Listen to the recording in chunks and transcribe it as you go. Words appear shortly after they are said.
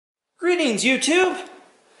Greetings, YouTube!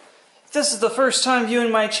 If this is the first time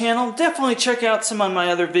viewing my channel, definitely check out some of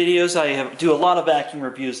my other videos. I do a lot of vacuum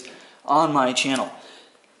reviews on my channel.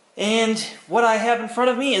 And what I have in front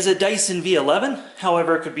of me is a Dyson V11.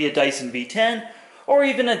 However, it could be a Dyson V10 or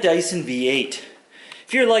even a Dyson V8.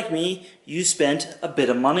 If you're like me, you spent a bit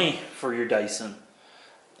of money for your Dyson.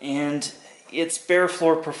 And its bare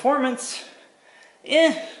floor performance,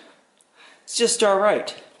 it's just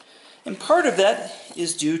alright. And part of that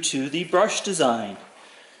is due to the brush design.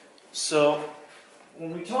 So,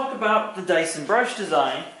 when we talk about the Dyson brush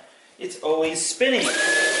design, it's always spinning.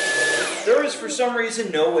 There is, for some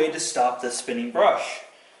reason, no way to stop this spinning brush.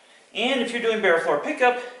 And if you're doing bare floor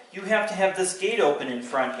pickup, you have to have this gate open in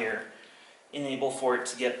front here, enable for it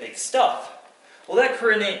to get big stuff. Well,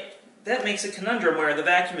 that makes a conundrum where the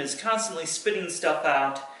vacuum is constantly spitting stuff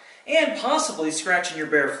out and possibly scratching your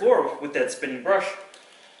bare floor with that spinning brush.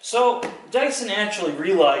 So Dyson actually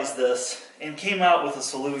realized this and came out with a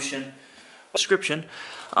solution. Description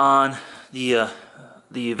on the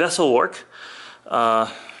Wessel-Werk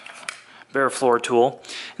bare floor tool,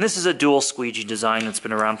 and this is a dual squeegee design that's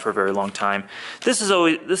been around for a very long time. This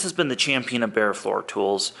has been the champion of bare floor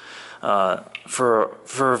tools for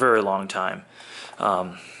a very long time.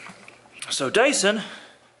 So Dyson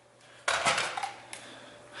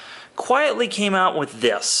quietly came out with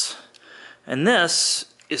this, and this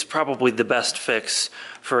is probably the best fix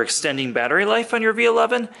for extending battery life on your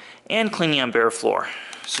V11 and cleaning on bare floor.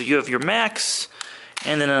 So you have your max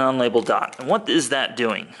and then an unlabeled dot. And what is that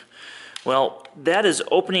doing? Well, that is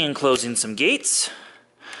opening and closing some gates.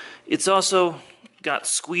 It's also got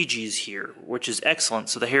squeegees here, which is excellent,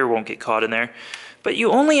 so the hair won't get caught in there. But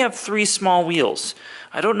you only have 3 small wheels.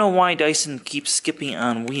 I don't know why Dyson keeps skipping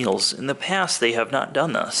on wheels. In the past, they have not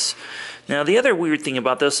done this. Now, the other weird thing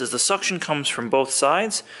about this is the suction comes from both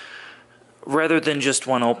sides rather than just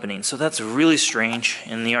one opening. So that's really strange,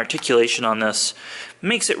 and the articulation on this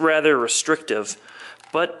makes it rather restrictive.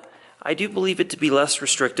 But I do believe it to be less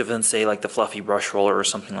restrictive than, say, like the fluffy brush roller or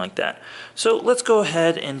something like that. So let's go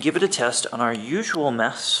ahead and give it a test on our usual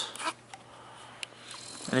mess.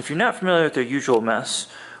 And if you're not familiar with their usual mess,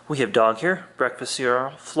 we have dog hair, breakfast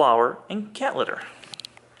cereal, flour, and cat litter.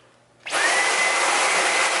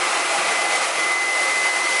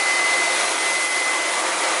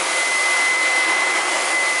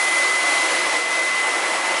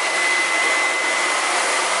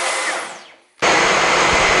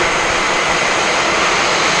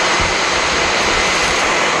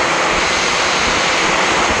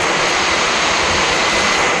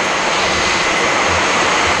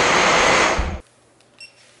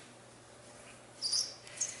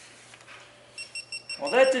 Well,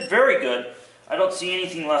 that did very good. I don't see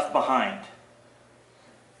anything left behind.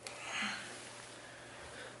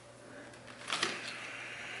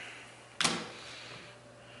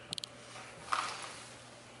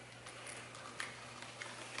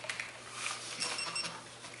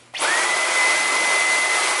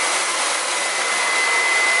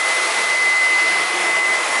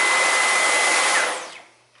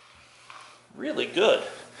 Really good.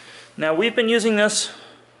 Now, we've been using this.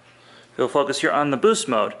 We'll focus here on the boost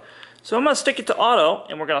mode. So I'm going to stick it to auto,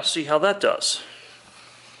 and we're going to see how that does.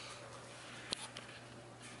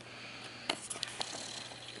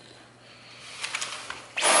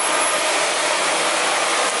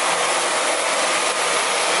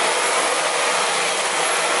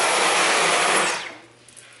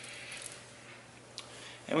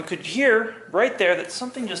 And we could hear right there that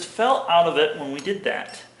something just fell out of it when we did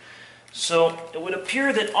that. So it would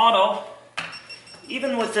appear that auto,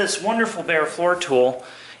 even with this wonderful bare floor tool,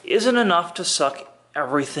 isn't enough to suck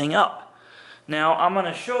everything up. Now, I'm going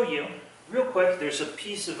to show you real quick. There's a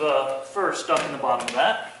piece of fur stuck in the bottom of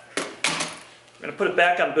that. I'm going to put it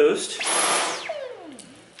back on boost.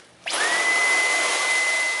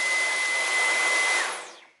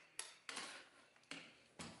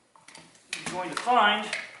 You're going to find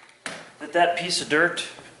that that piece of dirt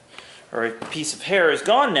or a piece of hair is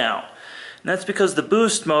gone now. And that's because the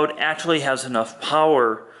boost mode actually has enough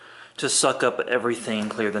power to suck up everything and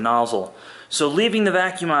clear the nozzle. So leaving the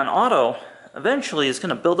vacuum on auto eventually is going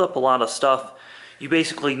to build up a lot of stuff. You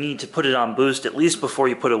basically need to put it on boost at least before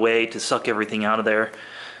you put away to suck everything out of there.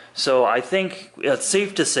 So I think it's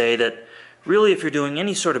safe to say that really if you're doing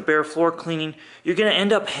any sort of bare floor cleaning, you're going to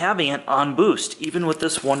end up having it on boost, even with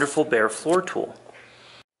this wonderful bare floor tool.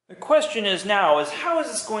 The question is now how is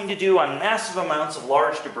this going to do on massive amounts of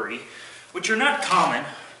large debris, which are not common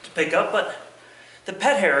to pick up, but the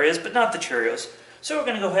pet hair is, but not the Cheerios. So we're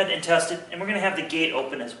going to go ahead and test it, and we're going to have the gate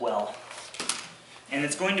open as well. And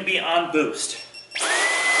it's going to be on boost.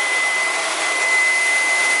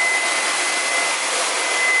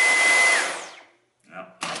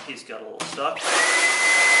 stuck.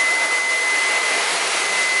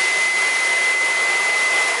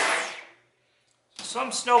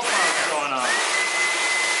 Some snow plowing going on.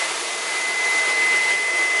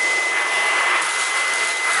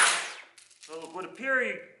 So it would appear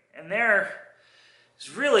in there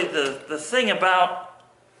is really the thing about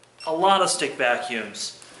a lot of stick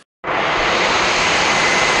vacuums.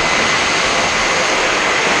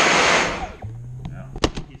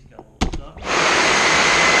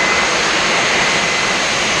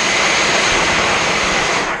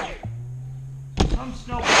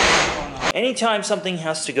 Anytime something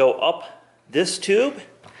has to go up this tube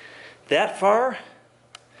that far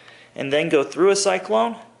and then go through a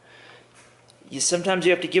cyclone, sometimes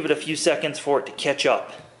you have to give it a few seconds for it to catch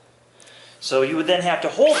up. So you would then have to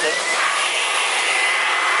hold it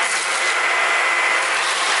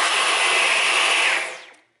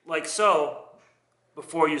like so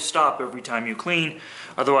before you stop every time you clean,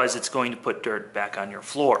 otherwise it's going to put dirt back on your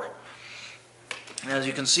floor. And as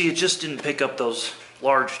you can see, it just didn't pick up those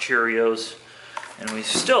large Cheerios, and we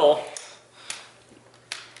still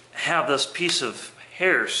have this piece of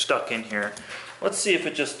hair stuck in here. Let's see if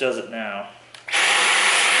it just does it now.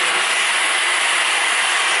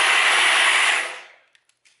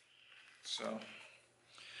 So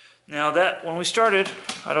now that when we started,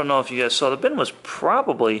 I don't know if you guys saw, the bin was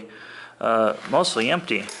probably mostly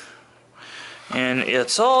empty, and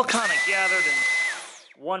it's all kind of gathered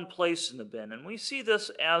in one place in the bin, and we see this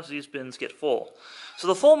as these bins get full. So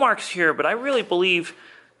the full mark's here, but I really believe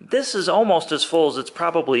this is almost as full as it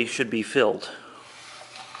probably should be filled.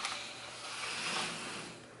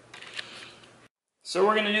 So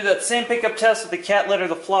we're going to do that same pickup test with the cat litter,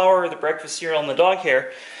 the flour, the breakfast cereal, and the dog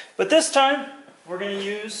hair. But this time, we're going to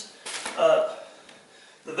use the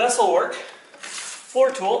Wessel-Werk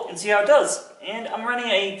floor tool and see how it does. And I'm running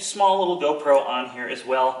a small little GoPro on here as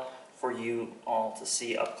well for you all to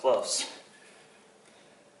see up close.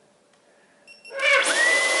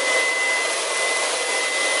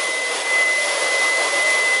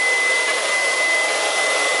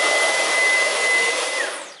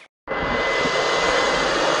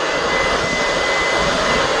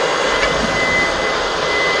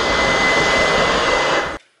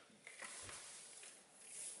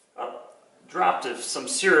 Dropped some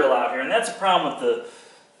cereal out here, and that's a problem with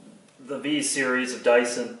the V series of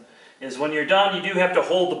Dyson, is when you're done you do have to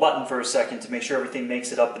hold the button for a second to make sure everything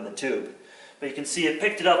makes it up in the tube. But you can see it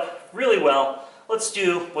picked it up really well. Let's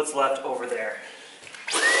do what's left over there.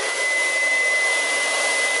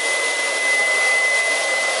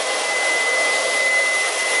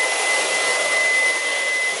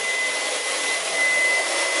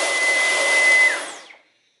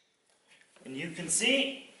 And you can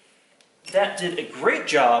see that did a great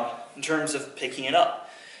job in terms of picking it up.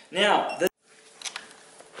 Now,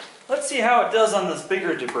 let's see how it does on this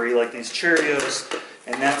bigger debris like these Cheerios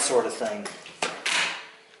and that sort of thing.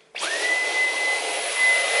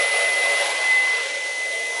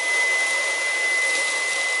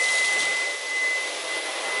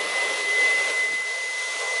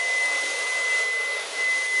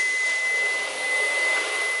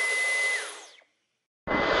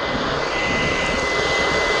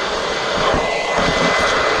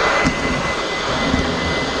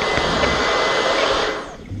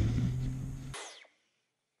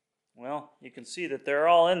 Well, you can see that they're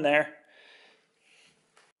all in there.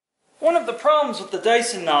 One of the problems with the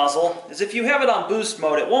Dyson nozzle is if you have it on boost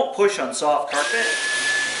mode, it won't push on soft carpet.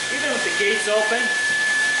 Even with the gates open,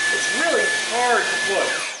 it's really hard to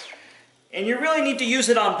push. And you really need to use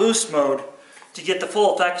it on boost mode to get the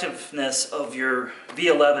full effectiveness of your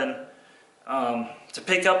V11 to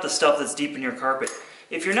pick up the stuff that's deep in your carpet.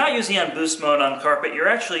 If you're not using it on boost mode on carpet, you're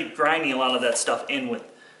actually grinding a lot of that stuff in with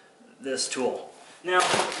this tool. Now,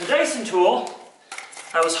 the Dyson tool,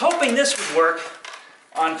 I was hoping this would work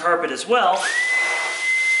on carpet as well,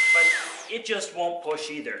 but it just won't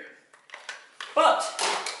push either. But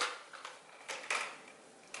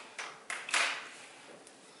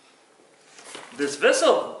this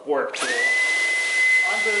Wessel-Werk tool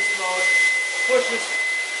on boost mode pushes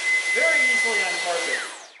very easily on carpet.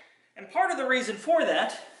 And part of the reason for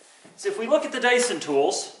that is if we look at the Dyson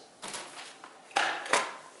tools,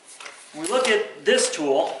 when we look at this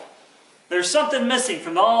tool, there's something missing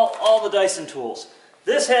from all the Dyson tools.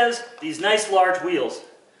 This has these nice large wheels.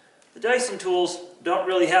 The Dyson tools don't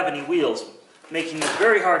really have any wheels, making them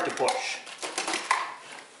very hard to push.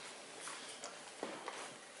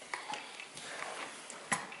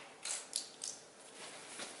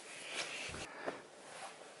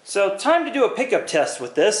 So time to do a pickup test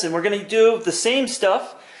with this, and we're going to do the same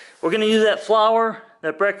stuff. We're going to use that flour,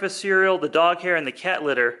 that breakfast cereal, the dog hair, and the cat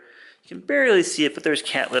litter. You You can barely see it, but there's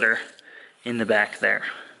cat litter in the back there.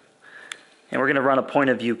 And we're going to run a point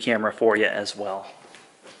of view camera for you as well.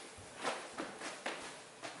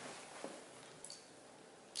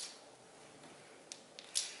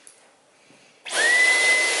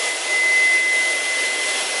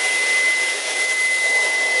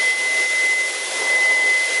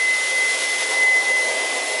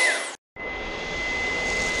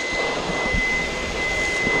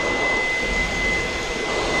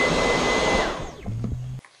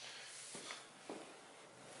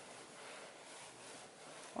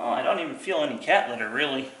 Well, I don't even feel any cat litter,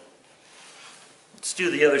 really. Let's do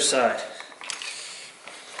the other side.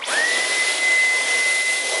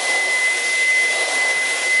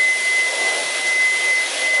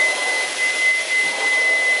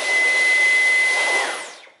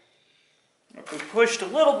 We pushed a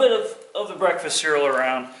little bit of the breakfast cereal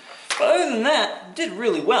around, but other than that, it did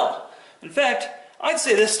really well. In fact, I'd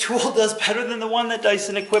say this tool does better than the one that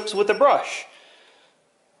Dyson equips with a brush.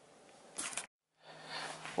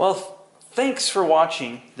 Well, thanks for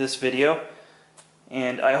watching this video,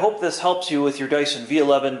 and I hope this helps you with your Dyson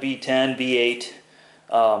V11, V10,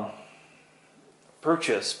 V8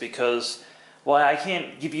 purchase, because while I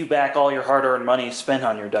can't give you back all your hard-earned money spent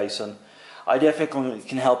on your Dyson, I definitely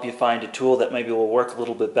can help you find a tool that maybe will work a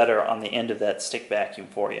little bit better on the end of that stick vacuum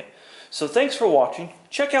for you. So thanks for watching.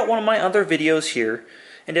 Check out one of my other videos here,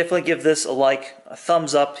 and definitely give this a like, a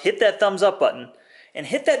thumbs up, hit that thumbs up button, and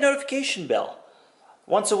hit that notification bell.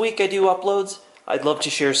 Once a week I do uploads. I'd love to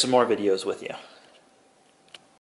share some more videos with you.